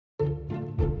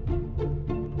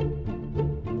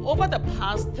Over the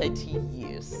past 30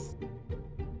 years.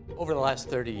 Over the last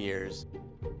 30 years.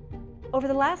 Over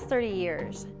the last 30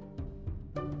 years.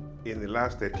 In the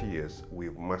last 30 years,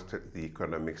 we've mastered the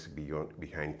economics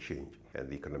behind change and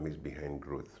the economics behind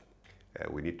growth.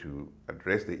 We need to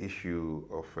address the issue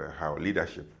of how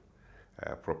leadership,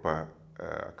 proper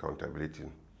accountability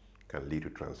can lead to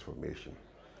transformation.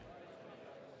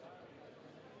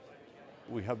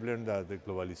 We have learned that the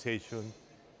globalization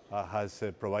has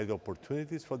provided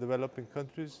opportunities for developing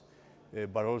countries,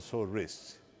 but also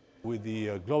risks. With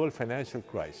the global financial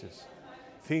crisis,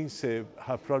 things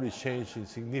have probably changed in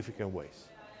significant ways.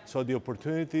 So the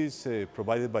opportunities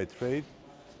provided by trade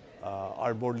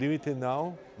are more limited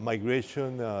now.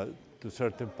 Migration to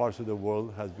certain parts of the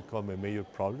world has become a major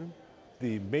problem.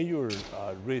 The major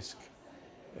risk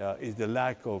is the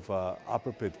lack of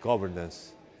appropriate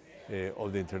governance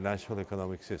of the international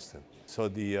economic system. So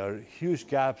there are huge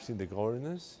gaps in the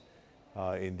governance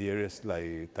in the areas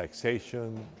like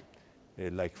taxation,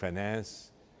 like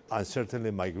finance, and certainly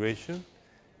migration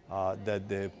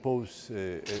that pose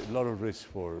a lot of risk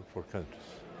for countries.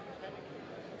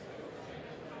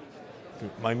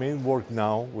 My main work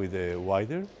now with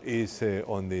WIDER is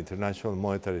on the international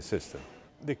monetary system.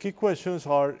 The key questions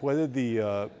are whether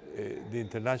the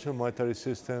international monetary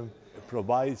system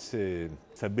provides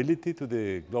stability to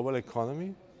the global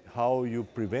economy, how you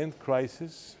prevent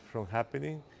crises from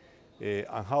happening,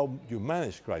 and how you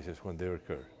manage crises when they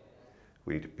occur.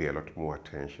 We need to pay a lot more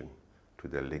attention to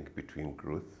the link between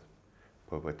growth,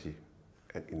 poverty,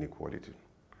 and inequality.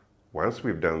 Once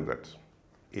we've done that,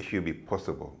 it should be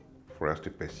possible for us to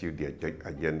pursue the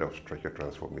agenda of structural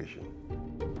transformation.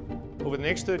 Over the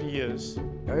next 30 years.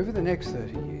 Over the next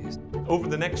 30 years. Over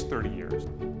the next 30 years.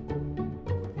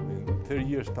 In 30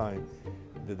 years' time,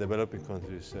 the developing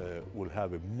countries will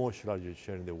have a much larger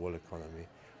share in the world economy,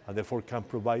 and therefore can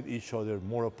provide each other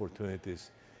more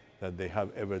opportunities than they have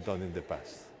ever done in the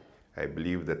past. I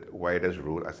believe that WIDER's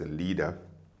role as a leader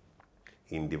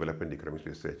in development economics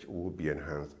research will be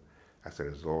enhanced as a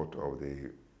result of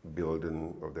the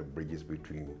building of the bridges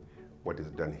between what is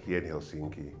done here in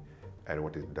Helsinki and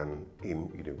what is done in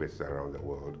universities around the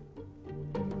world.